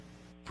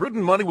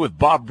Prudent Money with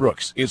Bob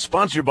Brooks is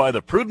sponsored by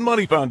the Prudent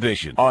Money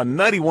Foundation on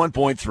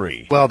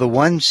 91.3. Well, the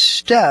one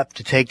step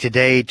to take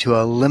today to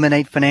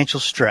eliminate financial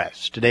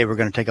stress. Today we're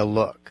going to take a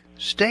look.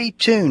 Stay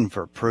tuned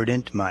for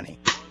Prudent Money.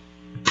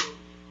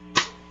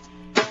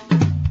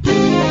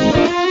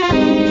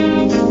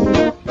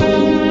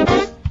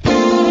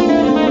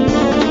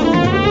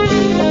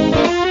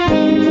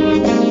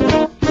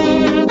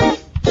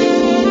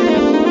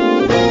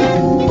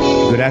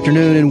 Good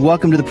afternoon and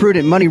welcome to the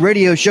Prudent Money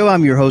Radio Show.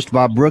 I'm your host,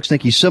 Bob Brooks.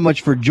 Thank you so much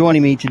for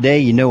joining me today.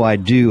 You know I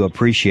do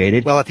appreciate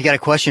it. Well, if you got a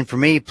question for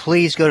me,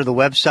 please go to the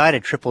website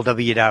at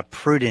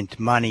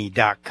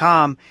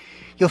www.prudentmoney.com.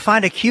 You'll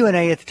find a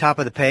Q&A at the top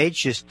of the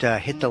page. Just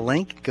hit the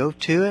link, go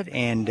to it,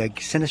 and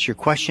send us your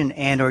question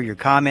and or your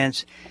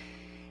comments,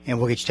 and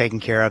we'll get you taken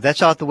care of.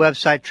 That's all at the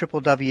website,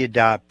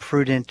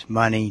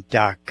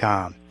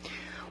 www.prudentmoney.com.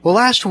 Well,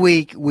 last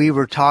week we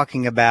were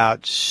talking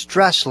about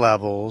stress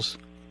levels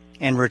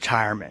and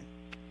retirement.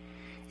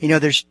 You know,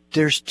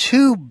 there's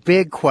two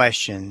big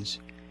questions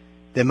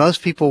that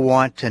most people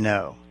want to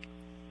know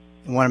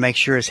and want to make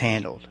sure is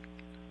handled.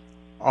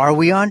 Are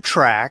we on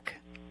track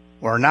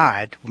or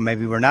not?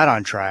 Maybe we're not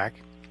on track.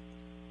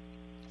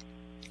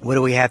 What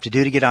do we have to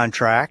do to get on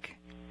track?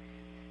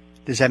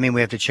 Does that mean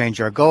we have to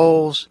change our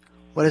goals?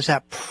 What does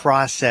that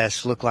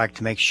process look like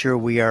to make sure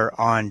we are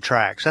on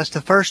track? So that's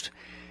the first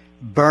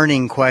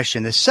burning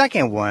question. The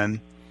second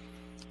one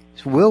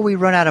is, will we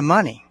run out of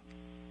money?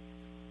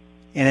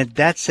 And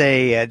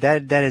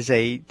that is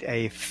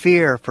a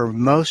fear for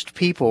most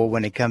people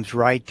when it comes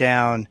right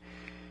down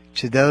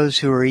to those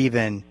who are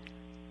even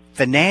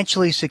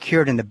financially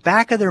secured. In the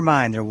back of their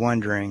mind, they're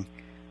wondering,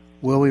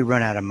 will we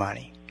run out of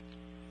money?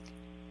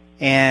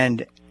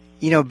 And,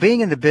 you know,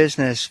 being in the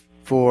business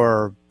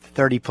for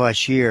 30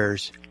 plus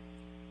years,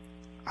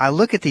 I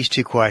look at these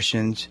two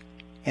questions,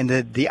 and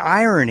the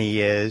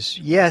irony is,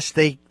 yes,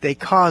 they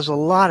cause a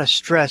lot of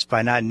stress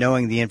by not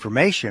knowing the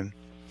information.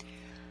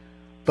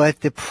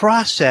 But the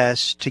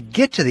process to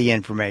get to the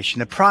information,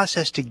 the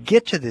process to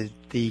get to the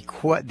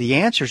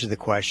answers to the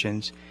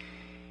questions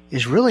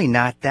is really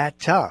not that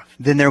tough.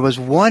 Then there was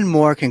one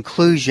more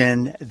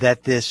conclusion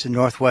that this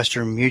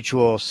Northwestern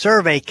Mutual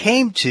survey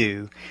came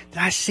to,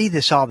 that I see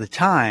this all the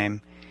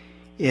time,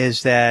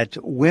 is that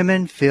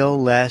women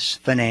feel less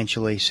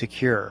financially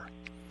secure.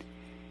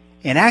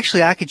 And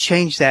actually I could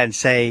change that and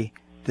say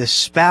the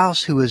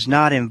spouse who is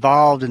not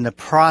involved in the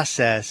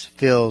process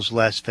feels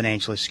less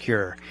financially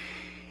secure.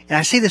 And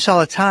I see this all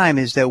the time,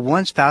 is that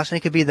one spouse, and it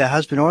could be the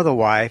husband or the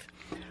wife,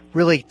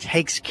 really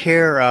takes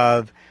care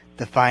of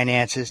the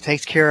finances,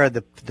 takes care of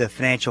the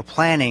financial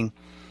planning,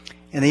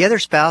 and the other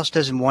spouse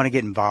doesn't want to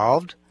get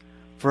involved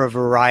for a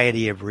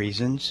variety of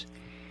reasons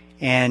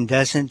and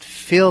doesn't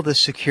feel the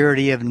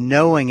security of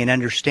knowing and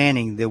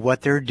understanding that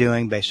what they're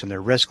doing based on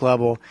their risk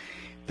level,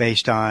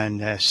 based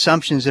on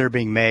assumptions that are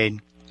being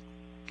made,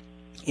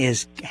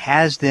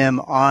 has them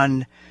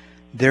on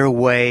their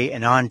way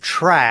and on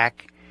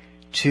track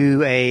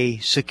to a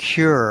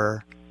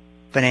secure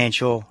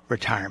financial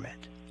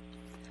retirement.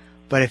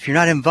 But if you're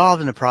not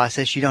involved in the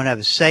process, you don't have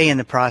a say in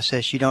the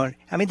process,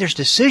 there's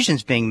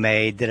decisions being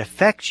made that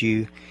affect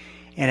you.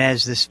 And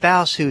as the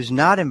spouse who's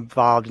not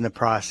involved in the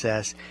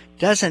process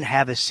doesn't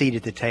have a seat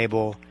at the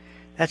table,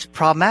 that's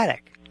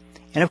problematic.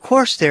 And of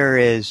course there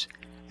is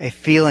a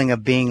feeling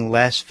of being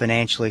less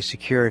financially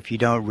secure if you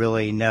don't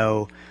really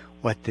know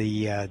what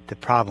the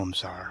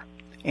problems are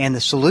and the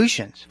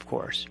solutions, of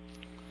course.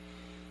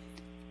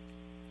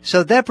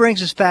 So that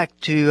brings us back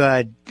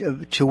to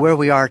where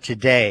we are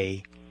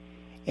today.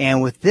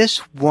 And with this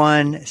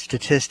one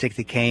statistic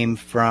that came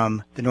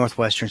from the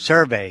Northwestern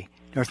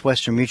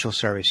Mutual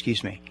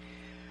Survey,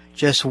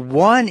 just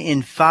 1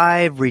 in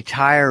 5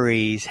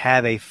 retirees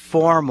have a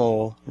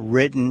formal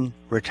written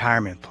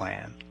retirement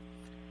plan.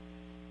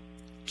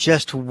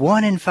 Just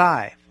 1 in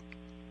 5.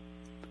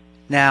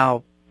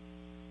 Now,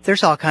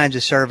 there's all kinds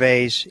of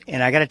surveys,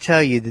 and I got to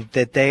tell you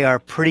that they are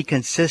pretty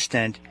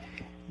consistent.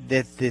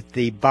 That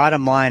the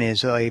bottom line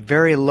is a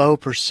very low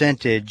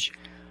percentage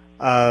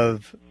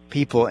of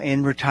people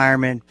in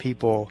retirement,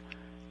 people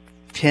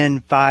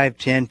 5,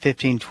 10,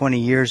 15, 20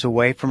 years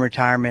away from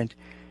retirement,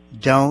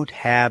 don't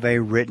have a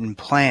written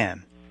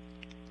plan.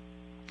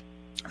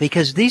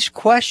 Because these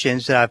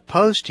questions that I've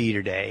posed to you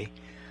today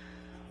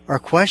are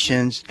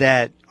questions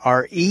that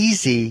are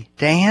easy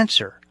to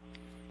answer.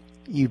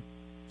 You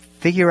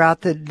figure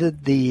out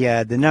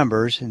the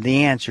numbers and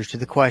the answers to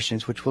the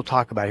questions, which we'll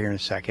talk about here in a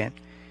second.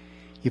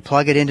 You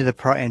plug it into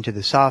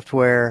the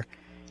software.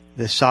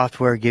 The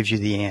software gives you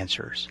the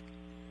answers.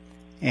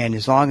 And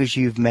as long as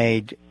you've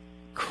made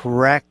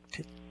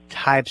correct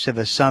types of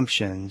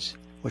assumptions,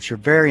 which are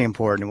very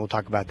important, and we'll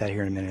talk about that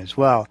here in a minute as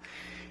well,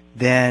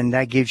 then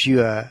that gives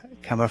you a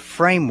kind of a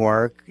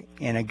framework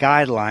and a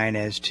guideline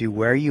as to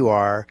where you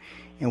are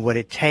and what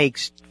it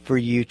takes for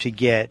you to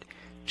get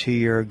to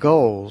your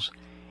goals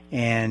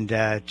and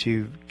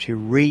to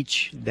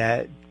reach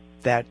that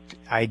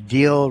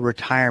ideal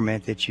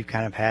retirement that you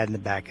kind of had in the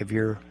back of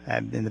your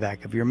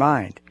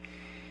mind.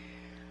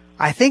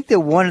 I think that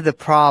one of the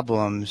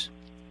problems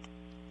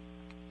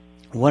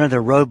one of the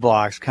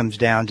roadblocks comes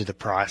down to the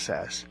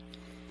process.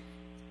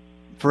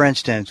 For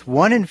instance,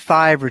 1 in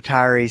 5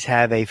 retirees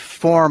have a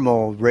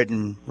formal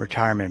written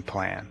retirement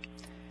plan.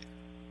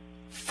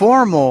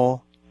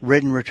 Formal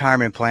written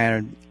retirement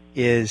plan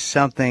is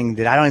something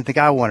that I don't even think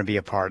I want to be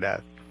a part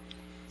of.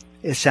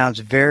 It sounds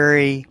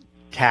very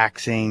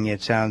taxing.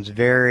 It sounds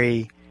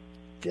very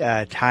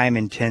time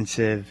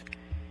intensive.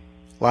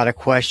 A lot of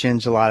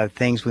questions, a lot of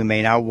things we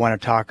may not want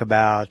to talk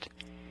about.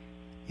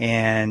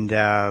 And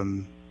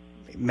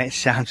it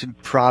sounds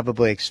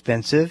probably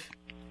expensive,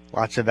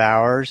 lots of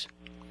hours.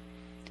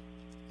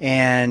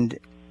 And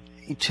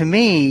to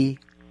me,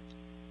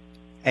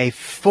 a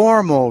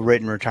formal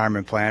written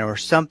retirement plan, or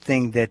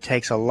something that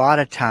takes a lot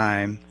of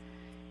time,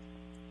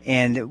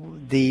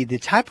 and the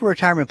type of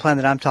retirement plan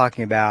that I'm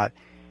talking about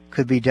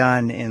could be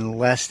done in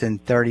less than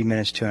 30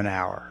 minutes to an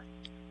hour.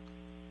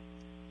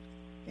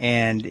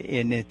 And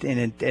at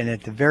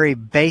the very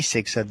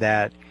basics of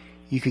that,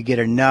 you could get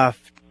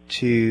enough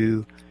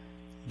to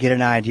get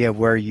an idea of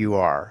where you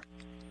are.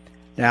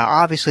 Now,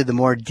 obviously, the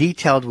more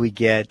detailed we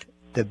get,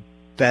 the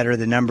better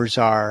the numbers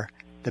are,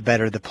 the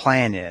better the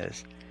plan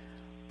is.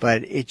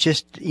 But it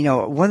just,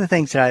 one of the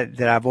things that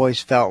I've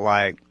always felt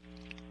like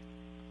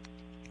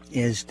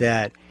is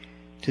that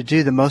to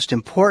do the most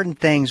important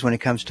things when it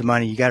comes to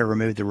money, you got to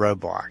remove the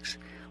roadblocks.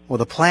 Well,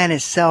 the plan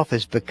itself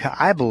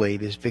I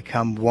believe, has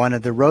become one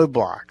of the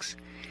roadblocks.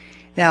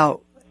 Now,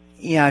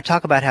 I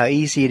talk about how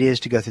easy it is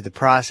to go through the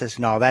process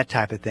and all that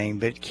type of thing,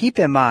 but keep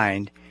in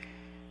mind,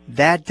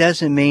 that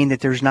doesn't mean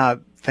that there's not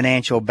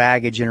financial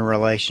baggage in a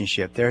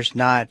relationship. Does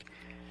not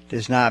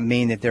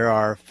mean that there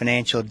are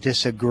financial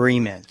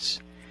disagreements.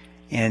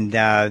 And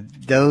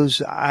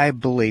those, I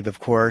believe, of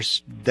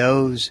course,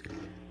 those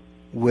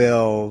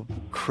will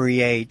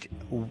create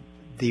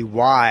the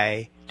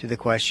why to the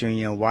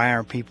question, why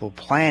aren't people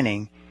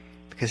planning?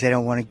 Because they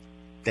don't want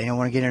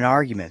to get in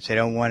arguments. They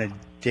don't want to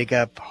dig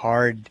up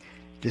hard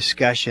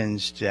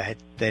discussions.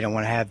 They don't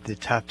want to have the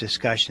tough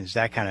discussions,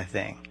 that kind of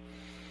thing.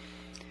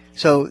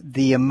 So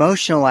the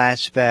emotional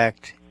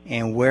aspect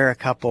and where a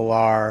couple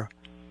are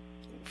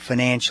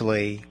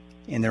financially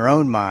in their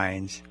own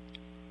minds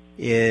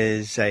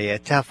is a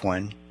tough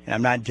one, and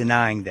I'm not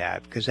denying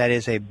that, because that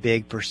is a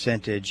big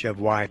percentage of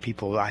why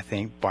people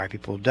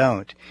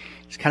don't.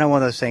 It's kind of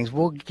one of those things.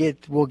 We'll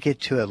get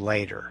to it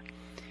later.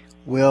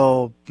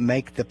 We'll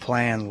make the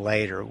plan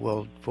later.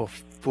 We'll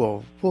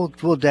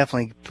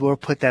definitely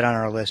put that on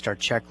our list, our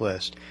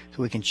checklist,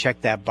 so we can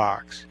check that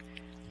box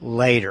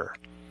later.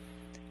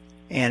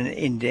 And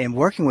in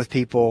working with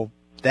people,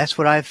 that's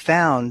what I've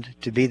found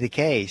to be the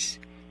case,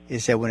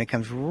 is that when it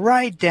comes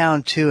right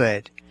down to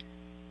it,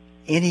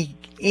 any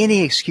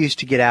excuse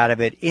to get out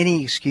of it,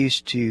 any excuse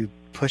to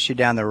push it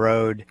down the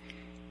road,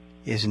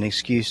 is an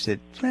excuse that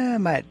I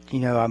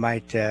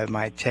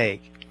might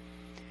take.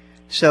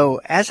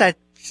 So as I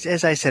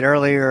said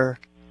earlier,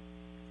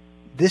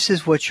 this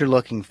is what you're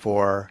looking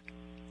for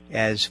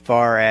as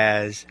far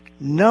as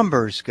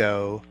numbers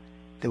go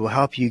that will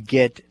help you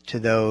get to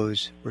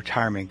those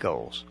retirement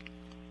goals.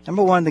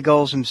 Number one, the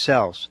goals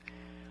themselves.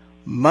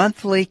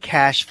 Monthly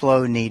cash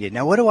flow needed.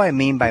 Now, what do I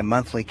mean by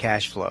monthly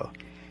cash flow?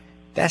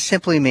 That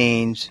simply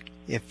means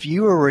if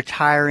you were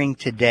retiring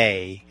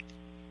today,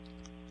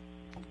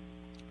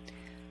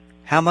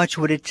 how much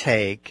would it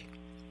take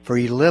for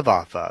you to live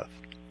off of?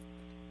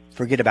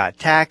 Forget about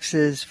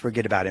taxes,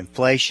 forget about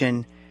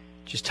inflation.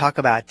 Just talk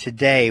about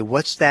today,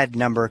 what's that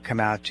number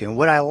come out to? And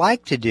what I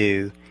like to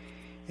do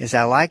is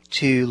I like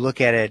to look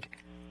at it,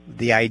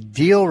 the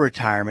ideal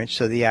retirement,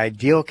 so the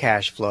ideal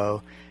cash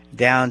flow,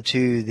 down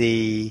to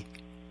the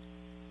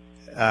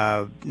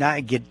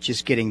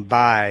just getting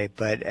by,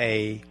 but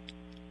a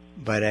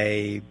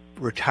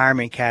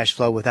retirement cash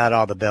flow without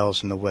all the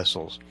bells and the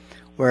whistles,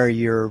 where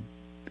you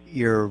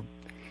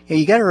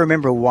got to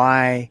remember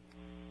why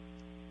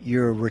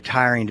you're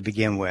retiring to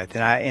begin with.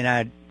 And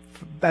I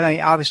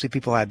mean, obviously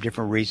people have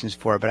different reasons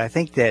for it, but I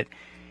think that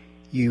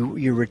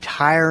you're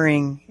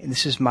retiring, and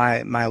this is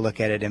my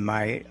look at it and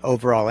my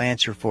overall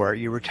answer for it.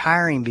 You're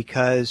retiring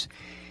because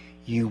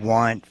you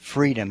want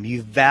freedom.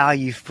 You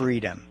value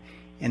freedom,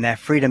 and that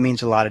freedom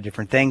means a lot of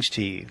different things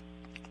to you.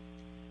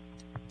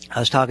 I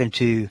was talking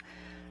to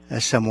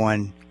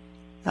someone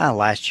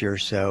last year or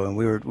so, and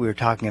we were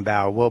talking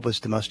about what was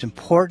the most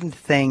important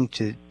thing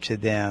to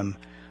them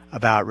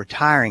about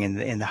retiring,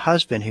 and the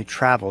husband, who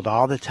traveled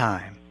all the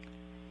time,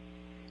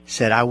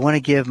 said, I want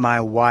to give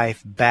my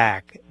wife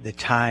back the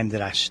time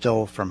that I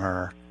stole from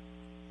her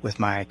with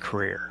my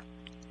career.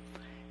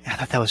 And I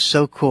thought that was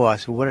so cool. I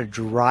said, what a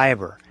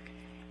driver.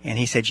 And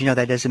he said,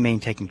 that doesn't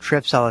mean taking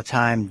trips all the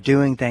time,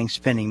 doing things,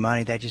 spending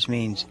money. That just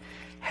means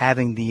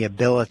having the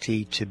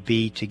ability to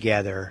be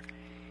together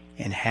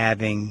and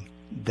having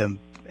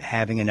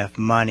enough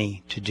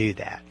money to do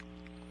that.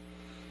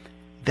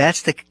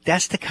 That's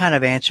the kind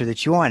of answer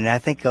that you want. And I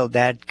think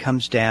that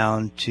comes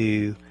down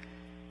to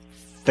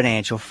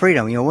financial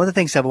freedom. One of the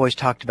things I've always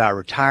talked about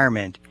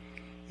retirement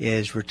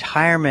is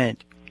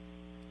retirement.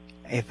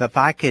 If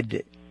I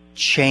could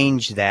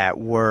change that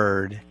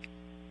word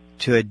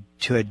to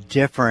a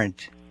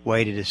different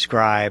way to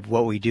describe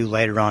what we do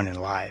later on in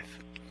life,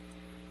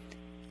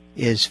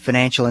 is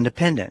financial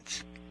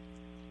independence.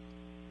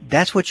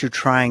 That's what you're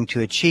trying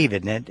to achieve,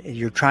 isn't it?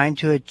 You're trying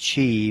to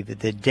achieve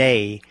the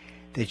day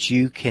that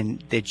you can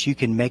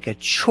make a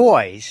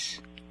choice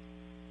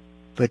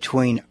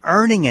between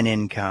earning an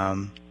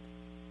income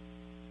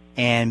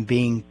and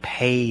being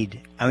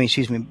paid.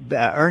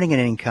 Earning an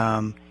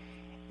income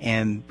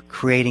and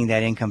creating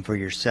that income for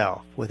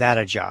yourself without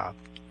a job.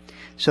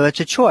 So it's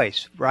a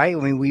choice, right? I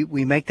mean,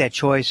 we make that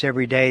choice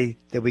every day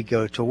that we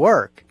go to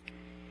work.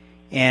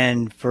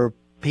 And for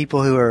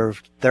people who are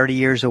 30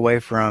 years away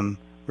from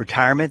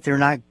retirement,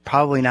 they're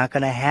probably not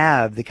going to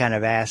have the kind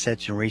of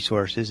assets and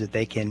resources that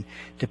they can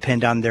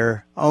depend on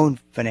their own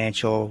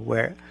financial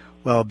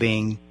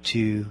well-being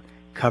to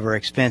cover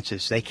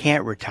expenses. They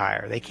can't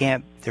retire.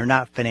 They're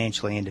not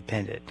financially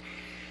independent.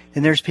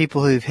 Then there's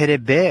people who've hit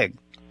it big.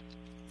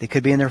 They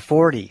could be in their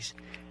 40s.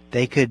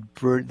 They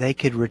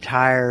could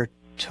retire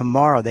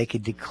tomorrow. They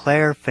could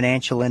declare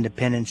financial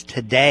independence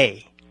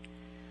today,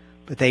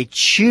 but they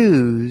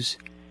choose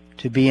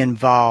to be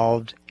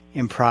involved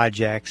in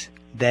projects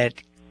that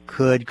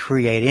could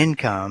create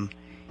income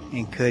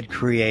and could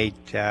create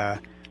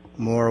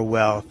more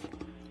wealth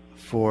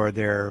for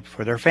their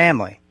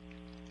family.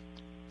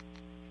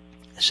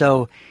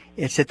 So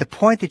it's at the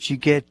point that you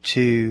get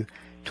to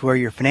where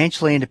you're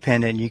financially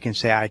independent, you can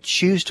say, I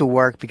choose to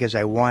work because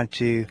I want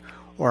to,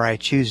 or I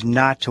choose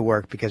not to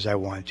work because I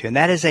want to. And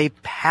that is a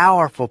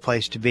powerful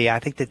place to be. I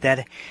think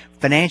that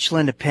financial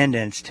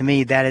independence, to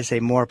me, that is a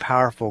more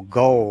powerful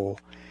goal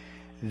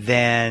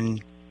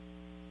than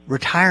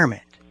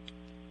retirement.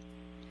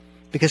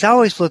 Because I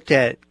always looked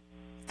at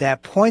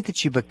that point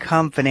that you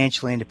become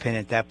financially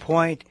independent, that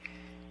point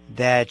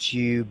that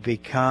you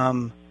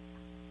become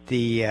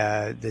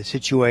the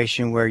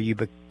situation where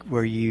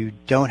you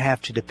don't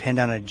have to depend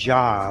on a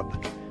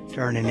job to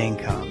earn an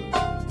income.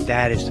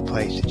 That is the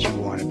place that you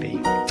want to be.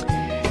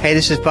 Hey,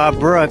 this is Bob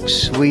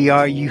Brooks. You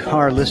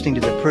are listening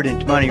to the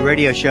Prudent Money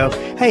Radio Show.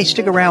 Hey,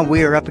 stick around.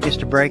 We are up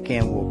against a break,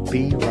 and we'll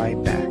be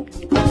right back.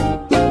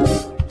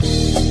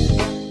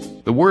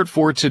 The Word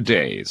for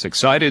Today is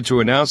excited to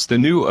announce the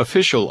new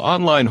official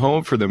online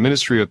home for the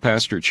ministry of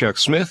Pastor Chuck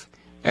Smith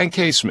and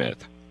Kay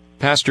Smith,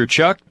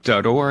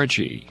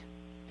 pastorchuck.org.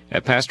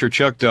 At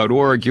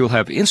pastorchuck.org, you'll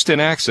have instant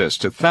access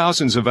to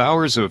thousands of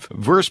hours of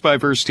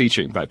verse-by-verse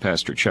teaching by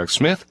Pastor Chuck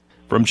Smith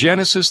from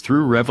Genesis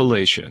through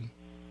Revelation,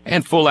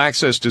 and full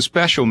access to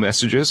special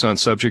messages on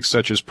subjects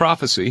such as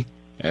prophecy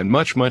and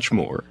much, much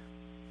more.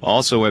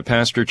 Also at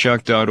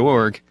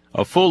pastorchuck.org,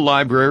 a full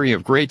library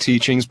of great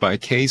teachings by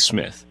Kay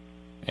Smith,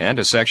 and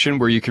a section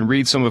where you can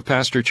read some of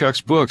Pastor Chuck's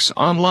books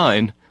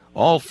online,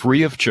 all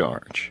free of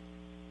charge.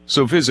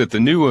 So visit the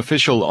new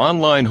official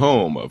online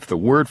home of the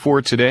Word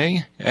for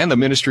Today and the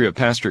ministry of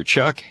Pastor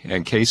Chuck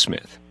and Kay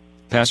Smith,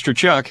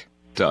 pastorchuck.org.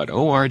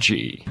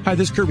 Hi,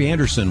 this is Kirby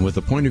Anderson with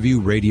the Point of View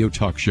Radio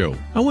Talk Show.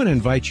 I want to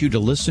invite you to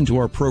listen to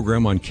our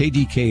program on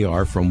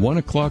KDKR from 1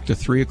 o'clock to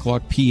 3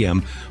 o'clock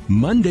p.m.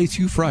 Monday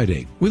through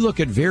Friday. We look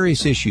at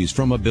various issues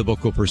from a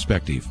biblical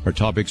perspective. Our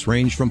topics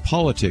range from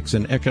politics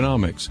and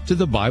economics to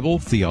the Bible,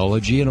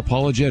 theology, and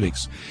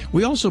apologetics.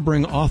 We also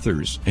bring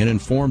authors and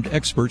informed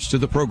experts to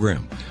the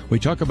program. We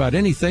talk about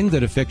anything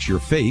that affects your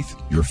faith,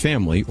 your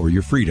family, or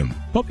your freedom.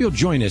 Hope you'll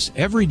join us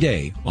every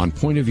day on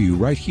Point of View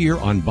right here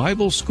on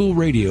Bible School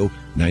Radio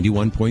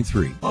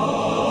 91.3.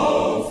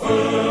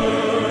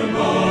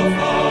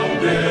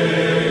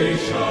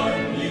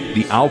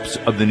 The Alps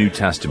of the New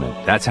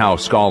Testament. That's how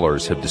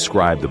scholars have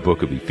described the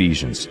book of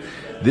Ephesians.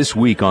 This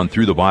week on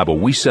Through the Bible,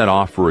 we set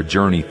off for a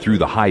journey through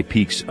the high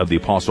peaks of the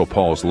Apostle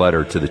Paul's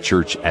letter to the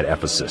church at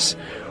Ephesus.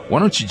 Why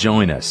don't you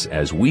join us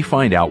as we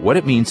find out what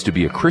it means to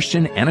be a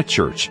Christian and a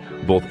church,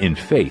 both in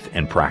faith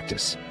and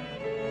practice.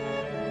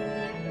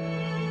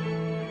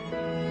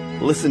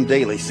 Listen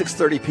daily,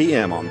 6:30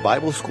 p.m. on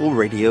Bible School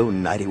Radio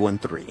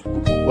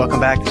 91.3. Welcome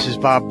back. This is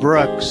Bob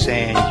Brooks,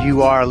 and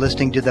you are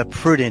listening to the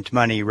Prudent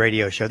Money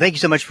Radio Show. Thank you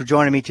so much for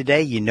joining me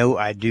today. You know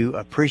I do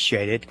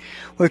appreciate it.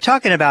 We were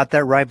talking about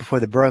that right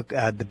before the break,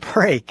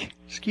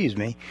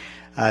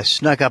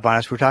 snuck up on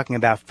us. We're talking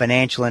about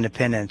financial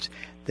independence.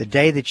 The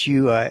day that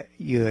you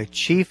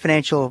achieve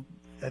financial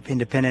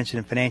independence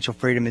and financial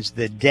freedom is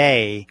the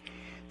day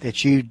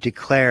that you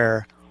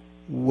declare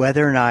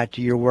whether or not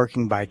you're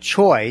working by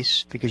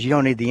choice because you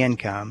don't need the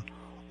income,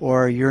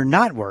 or you're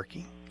not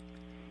working.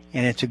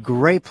 And it's a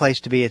great place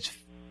to be. It's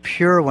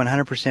pure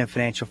 100%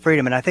 financial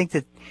freedom. And I think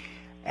that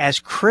as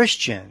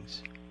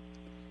Christians,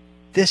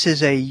 this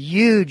is a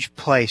huge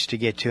place to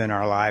get to in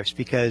our lives,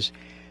 because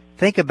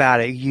think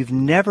about it. You've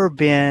never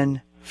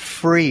been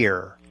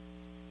freer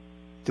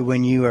than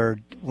when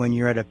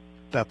you're at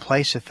a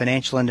place of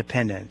financial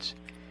independence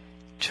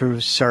to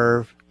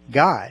serve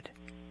God.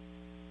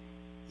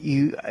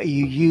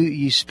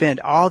 You spent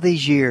all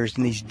these years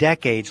and these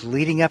decades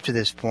leading up to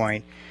this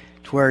point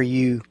to where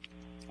you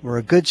were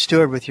a good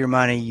steward with your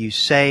money. You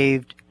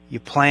saved, you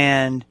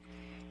planned,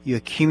 you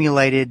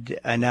accumulated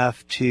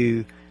enough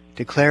to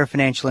declare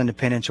financial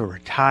independence or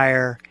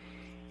retire,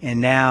 and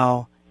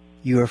now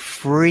You are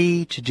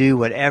free to do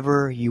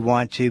whatever you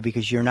want to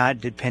because you're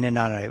not dependent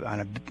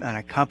on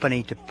a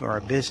company or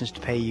a business to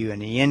pay you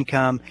any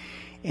income.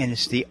 And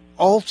it's the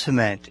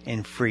ultimate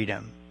in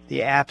freedom,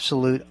 the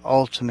absolute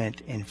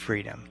ultimate in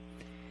freedom.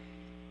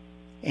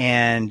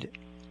 And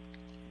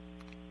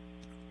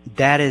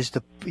that is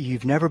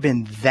you've never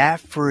been that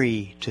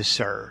free to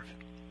serve,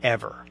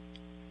 ever.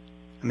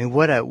 I mean,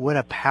 what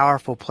a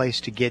powerful place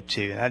to get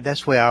to.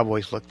 That's the way I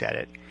always looked at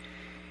it.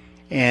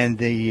 And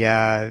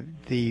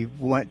the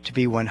want to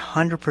be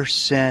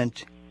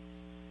 100%,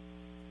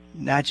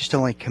 not just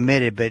only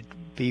committed, but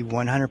be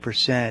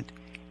 100%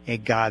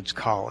 in God's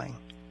calling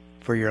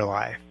for your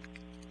life.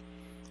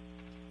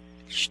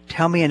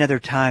 Tell me another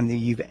time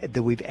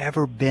that we've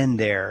ever been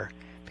there,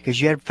 because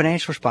you had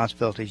financial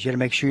responsibilities. You had to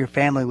make sure your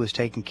family was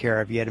taken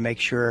care of. You had to make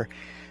sure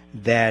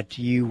that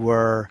you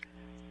were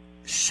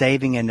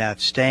saving enough,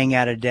 staying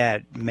out of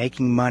debt,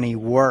 making money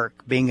work,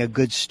 being a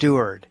good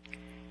steward.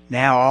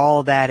 Now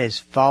all that has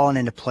fallen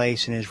into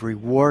place and is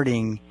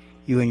rewarding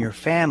you and your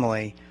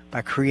family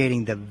by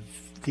creating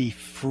the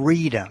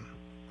freedom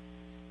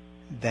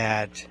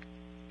that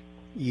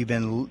you've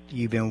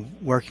been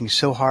working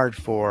so hard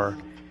for,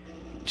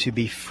 to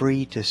be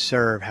free to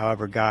serve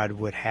however God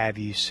would have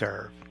you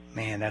serve.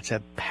 Man, that's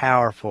a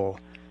powerful,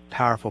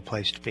 powerful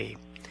place to be.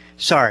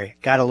 Sorry, I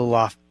got a little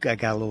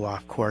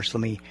off course.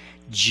 Let me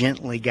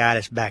gently guide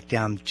us back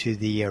down to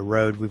the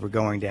road we were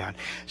going down.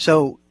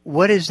 So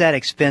what is that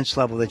expense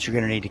level that you're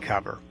going to need to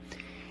cover?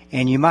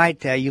 And you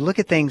might, you look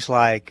at things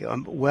like,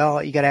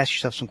 well, you got to ask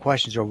yourself some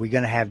questions. Are we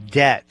going to have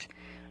debt?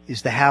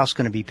 Is the house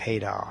going to be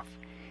paid off?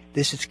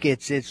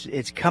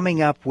 It's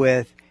coming up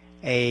with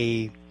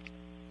a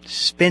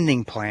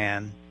spending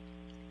plan,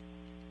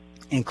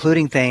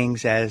 including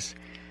things as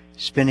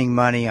spending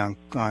money on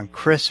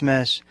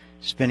Christmas,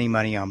 spending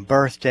money on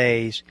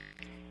birthdays,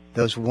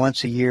 those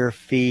once a year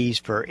fees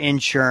for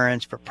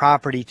insurance, for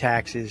property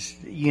taxes,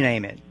 you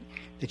name it.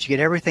 That you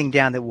get everything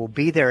down that will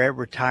be there at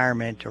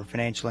retirement or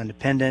financial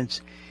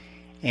independence,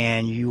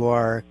 and you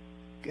are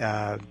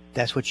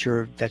that's what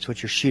you're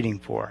shooting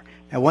for.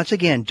 Now, once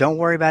again, don't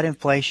worry about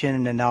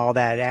inflation and all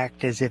that.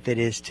 Act as if it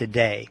is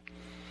today.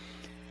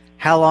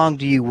 How long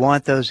do you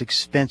want those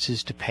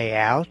expenses to pay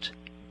out?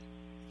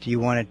 Do you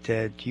want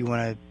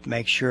to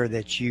make sure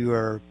that you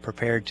are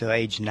prepared till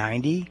age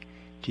 90?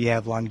 Do you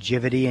have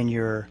longevity in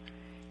your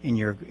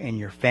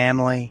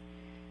family?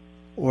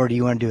 Or do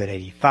you want to do it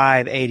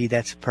 85, 80?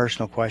 That's a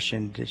personal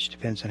question. It just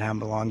depends on how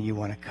long you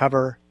want to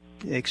cover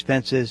the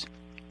expenses.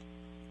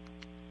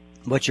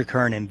 What's your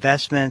current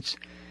investments?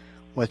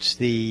 What's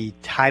the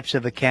types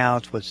of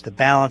accounts? What's the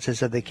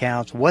balances of the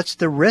accounts? What's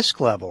the risk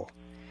level?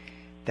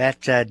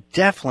 That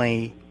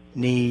definitely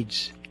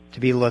needs to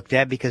be looked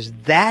at, because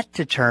that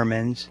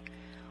determines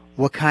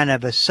what kind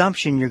of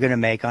assumption you're going to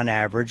make on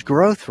average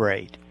growth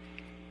rate.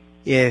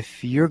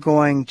 If you're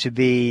going to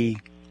be,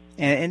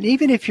 and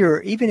even if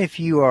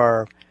you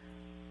are,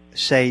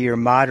 say you're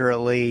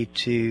moderately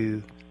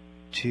to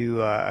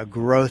a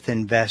growth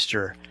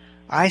investor,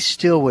 I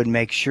still would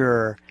make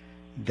sure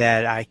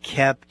that I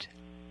kept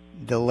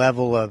the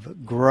level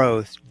of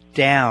growth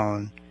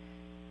down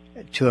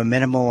to a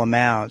minimal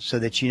amount, so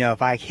that,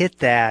 if I hit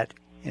that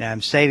and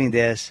I'm saving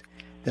this,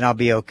 then I'll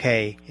be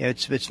okay.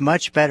 It's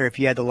much better, if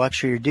you had the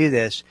luxury to do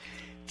this,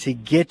 to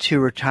get to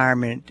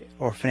retirement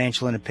or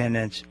financial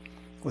independence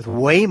with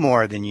way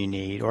more than you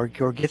need, or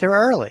get there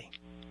early,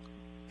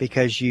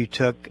 because you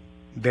took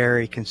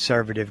very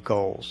conservative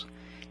goals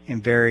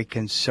and very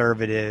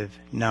conservative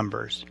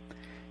numbers.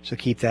 So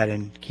keep that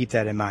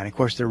in mind. Of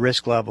course, the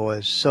risk level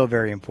is so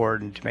very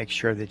important, to make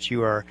sure that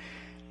you're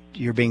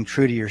being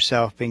true to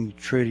yourself, being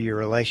true to your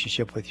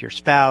relationship with your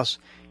spouse,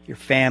 your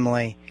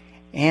family,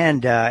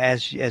 and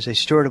as a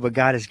steward of what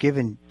God has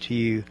given to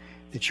you,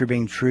 that you're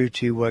being true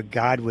to what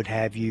God would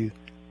have you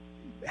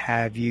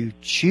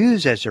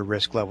choose as a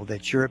risk level,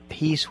 that you're at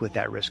peace with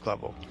that risk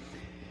level.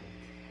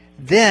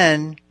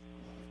 Then,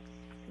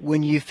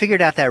 when you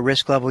figured out that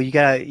risk level, you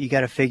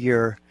gotta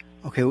figure,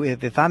 okay,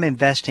 if I'm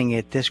investing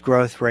at this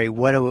growth rate,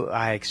 what do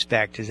I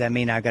expect? Does that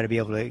mean I've got to be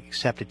able to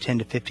accept a 10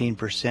 to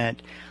 15%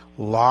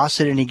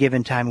 loss at any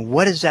given time?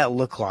 What does that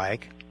look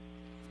like?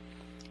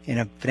 And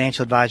a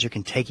financial advisor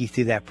can take you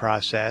through that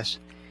process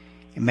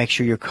and make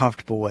sure you're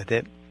comfortable with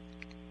it.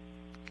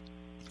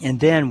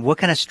 And then, what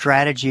kind of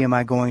strategy am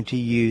I going to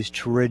use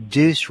to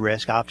reduce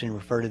risk? I often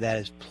refer to that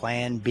as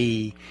Plan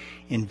B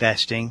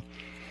investing.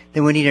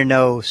 Then we need to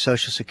know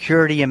Social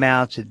Security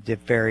amounts at the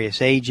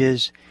various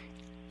ages.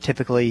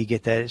 Typically, you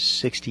get that at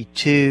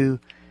 62,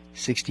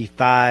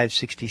 65,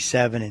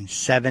 67, and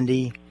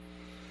 70.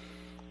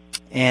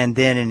 And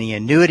then any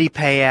annuity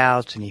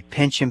payouts, any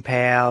pension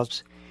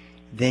payouts.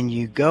 Then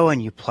you go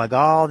and you plug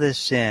all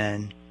this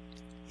in,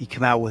 you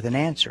come out with an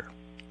answer.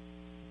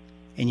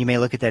 And you may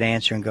look at that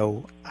answer and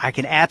go, I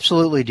can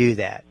absolutely do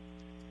that.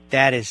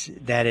 That is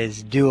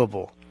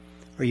doable.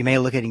 Or you may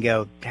look at it and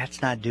go,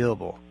 that's not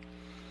doable.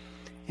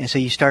 And so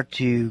you start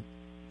to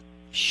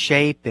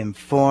shape,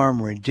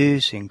 inform,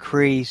 reduce,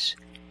 increase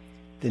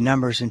the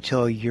numbers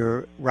until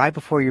you're right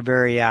before your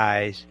very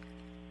eyes.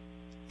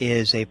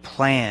 is a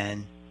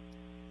plan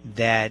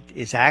that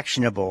is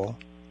actionable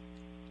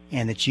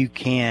and that you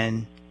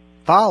can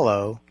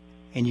follow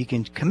and you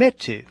can commit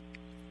to.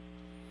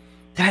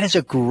 That is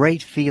a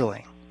great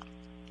feeling,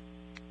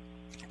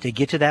 to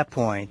get to that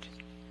point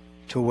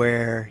to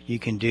where you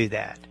can do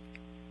that.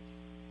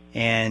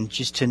 And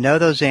just to know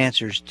those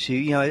answers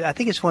to, I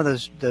think it's one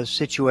of those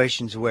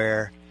situations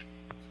where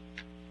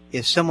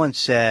if someone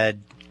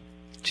said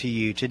to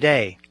you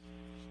today,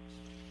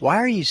 why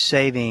are you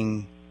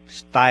saving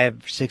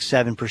 5, 6,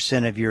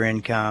 7% of your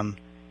income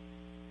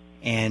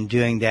and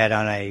doing that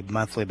on a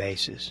monthly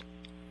basis?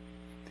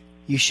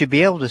 You should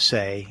be able to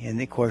say,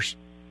 and of course,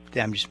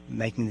 I'm just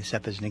making this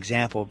up as an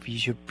example,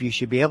 you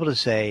should be able to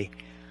say,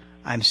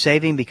 I'm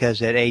saving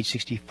because at age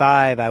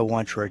 65, I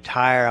want to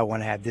retire. I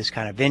want to have this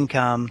kind of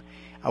income.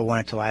 I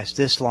want it to last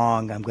this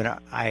long.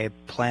 I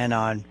plan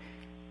on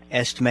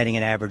estimating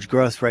an average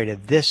growth rate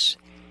of this,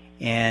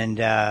 and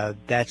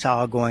that's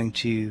all going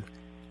to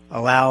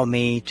allow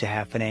me to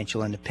have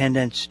financial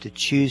independence, to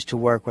choose to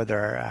work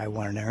whether I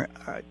want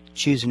to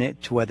choosing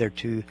it to whether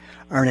to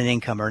earn an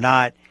income or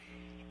not.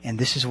 And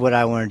this is what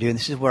I want to do, and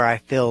this is where I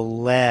feel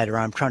led, or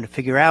I'm trying to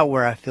figure out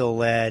where I feel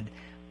led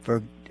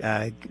for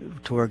to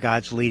where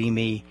God's leading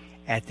me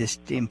at this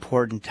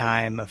important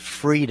time of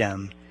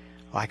freedom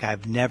like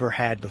I've never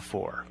had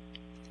before.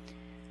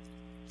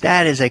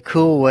 That is a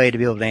cool way to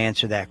be able to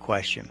answer that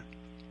question.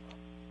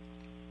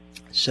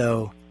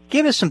 So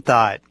give us some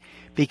thought,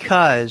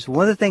 because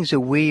one of the things that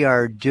we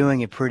are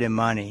doing at Prudent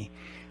Money,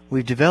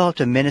 we've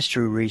developed a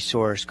ministry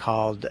resource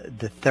called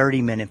the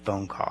 30-Minute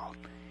Phone Call.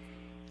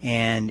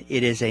 And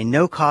it is a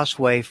no-cost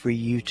way for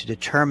you to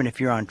determine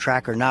if you're on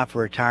track or not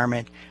for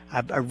retirement.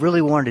 I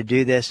really wanted to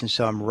do this, and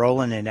so I'm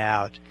rolling it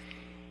out.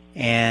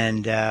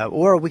 And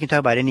or we can talk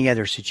about any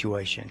other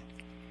situation.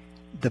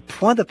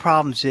 One of the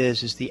problems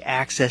is the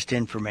access to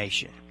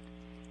information,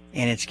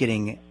 and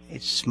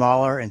it's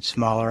smaller and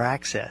smaller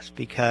access,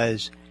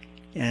 because,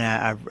 and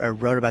I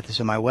wrote about this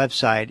on my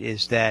website,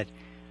 is that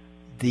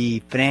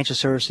the financial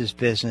services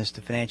business,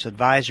 the financial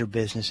advisor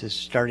business, is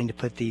starting to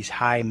put these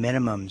high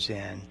minimums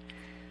in.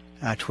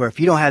 To where if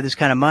you don't have this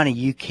kind of money,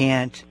 you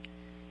can't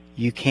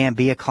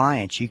be a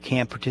client. You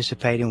can't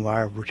participate in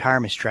our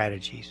retirement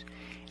strategies.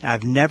 And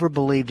I've never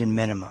believed in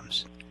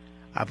minimums.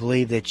 I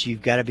believe that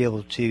you've got to be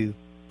able to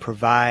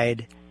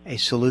provide a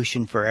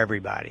solution for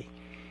everybody,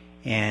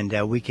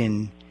 and we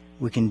can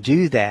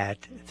do that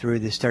through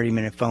this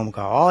 30-minute phone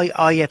call.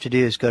 All you have to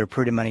do is go to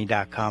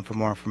prudentmoney.com for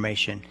more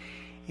information,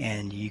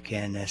 and you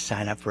can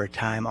sign up for a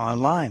time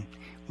online.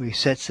 We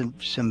set some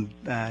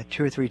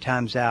 2 or 3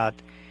 times out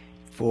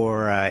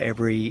for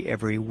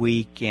every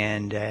week,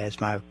 and as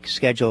my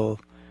schedule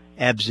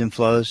ebbs and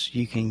flows,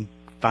 you can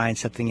find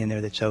something in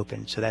there that's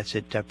open. So that's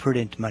at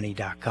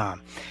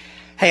prudentmoney.com.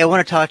 Hey, I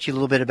want to talk to you a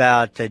little bit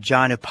about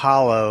John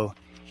Upalo.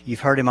 You've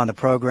heard him on the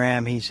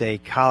program. He's a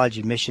college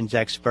admissions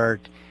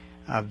expert,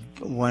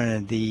 one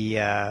of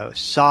the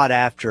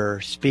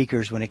sought-after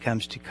speakers when it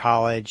comes to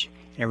college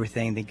and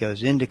everything that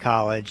goes into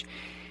college.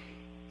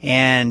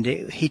 And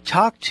he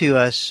talked to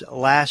us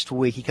last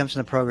week. He comes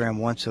on the program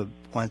once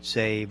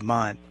a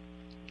month.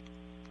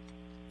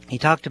 He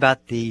talked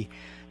about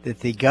that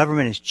the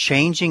government is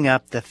changing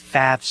up the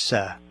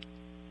FAFSA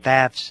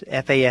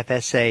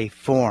F-A-F-S-A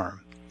form.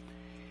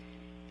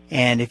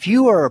 And if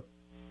you are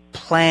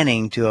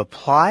planning to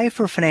apply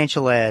for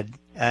financial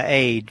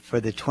aid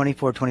for the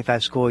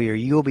 24-25 school year,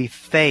 you will be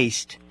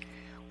faced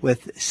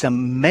with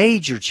some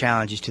major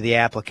challenges to the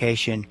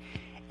application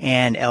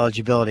and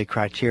eligibility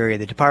criteria.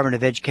 The Department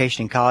of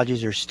Education and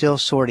colleges are still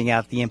sorting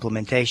out the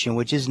implementation,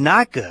 which is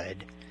not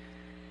good,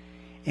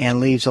 and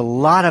leaves a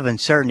lot of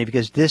uncertainty,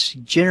 because this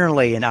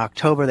generally in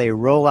October they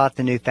roll out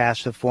the new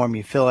FAFSA form,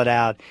 you fill it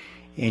out,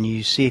 and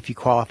you see if you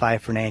qualify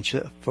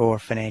for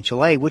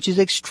financial aid, which is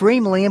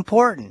extremely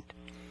important.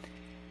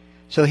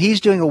 So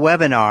he's doing a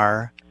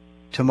webinar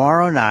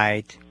tomorrow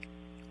night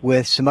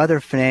with some other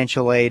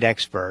financial aid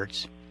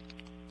experts.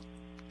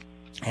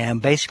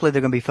 And basically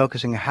they're going to be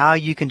focusing on how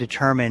you can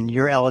determine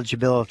your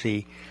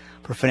eligibility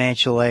for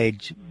financial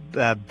aid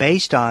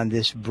based on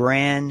this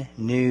brand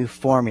new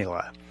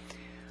formula.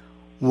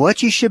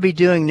 What you should be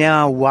doing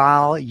now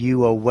while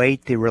you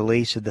await the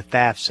release of the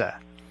FAFSA.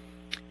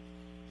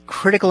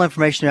 Critical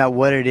information about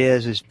what it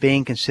is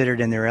being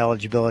considered in their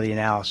eligibility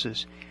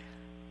analysis.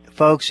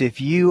 Folks, if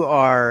you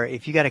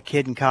got a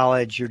kid in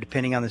college, you're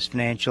depending on this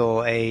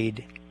financial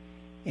aid,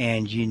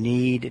 and you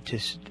need to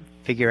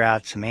figure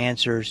out some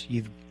answers,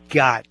 you've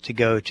got to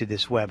go to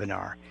this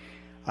webinar.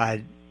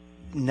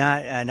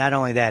 Not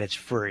only that, it's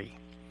free.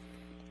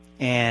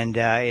 And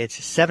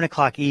it's 7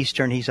 o'clock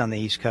Eastern. He's on the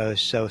East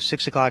Coast, so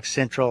 6 o'clock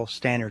Central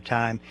Standard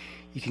Time.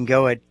 You can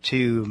go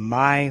to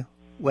my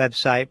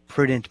website,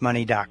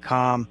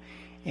 prudentmoney.com,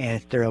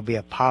 and there will be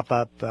a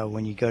pop-up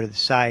when you go to the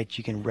site.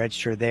 You can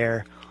register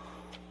there,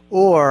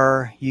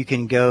 or you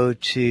can go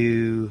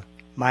to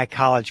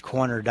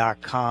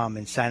mycollegecorner.com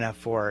and sign up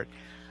for it.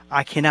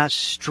 I cannot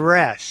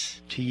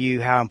stress to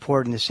you how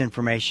important this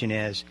information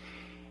is,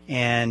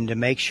 and to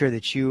make sure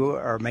that you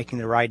are making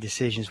the right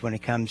decisions when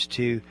it comes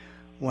to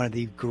one of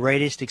the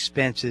greatest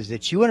expenses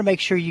that you want to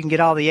make sure you can get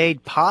all the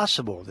aid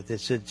possible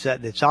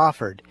that's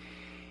offered.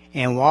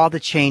 And while the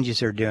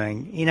changes are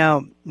doing, you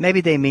know,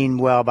 maybe they mean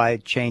well by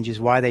changes.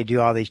 Why they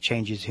do all these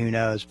changes, who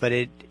knows? But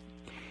it,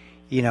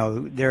 you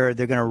know, they're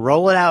going to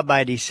roll it out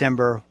by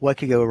December. What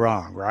could go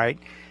wrong, right?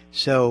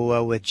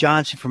 So with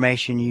John's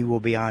information, you will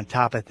be on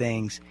top of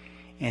things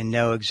and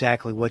know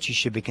exactly what you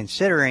should be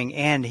considering.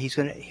 And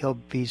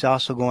he's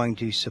also going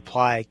to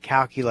supply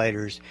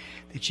calculators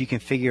that you can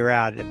figure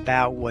out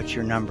about what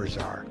your numbers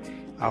are.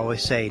 I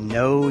always say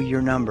know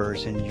your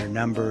numbers, and your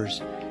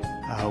numbers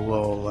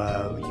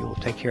will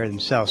take care of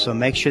themselves. So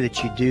make sure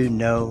that you do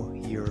know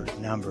your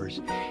numbers.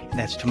 And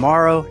that's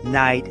tomorrow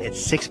night at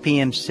 6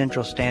 p.m.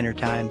 Central Standard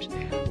Times,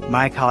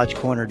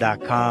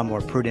 mycollegecorner.com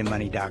or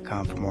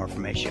prudentmoney.com for more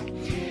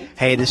information.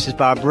 Hey, this is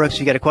Bob Brooks.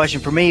 If you got a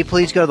question for me,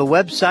 please go to the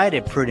website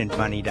at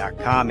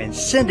prudentmoney.com and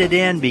send it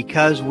in,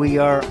 because we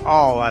are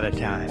all out of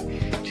time.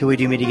 Till we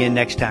do meet again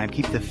next time,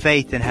 keep the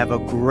faith and have a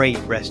great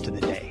rest of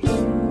the day.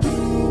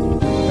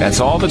 That's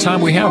all the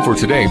time we have for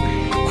today.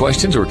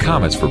 Questions or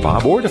comments for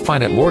Bob, or to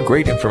find out more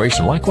great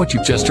information like what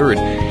you've just heard,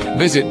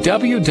 visit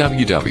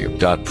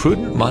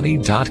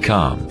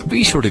www.prudentmoney.com.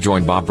 Be sure to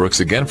join Bob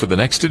Brooks again for the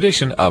next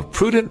edition of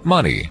Prudent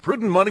Money.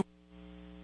 Prudent Money.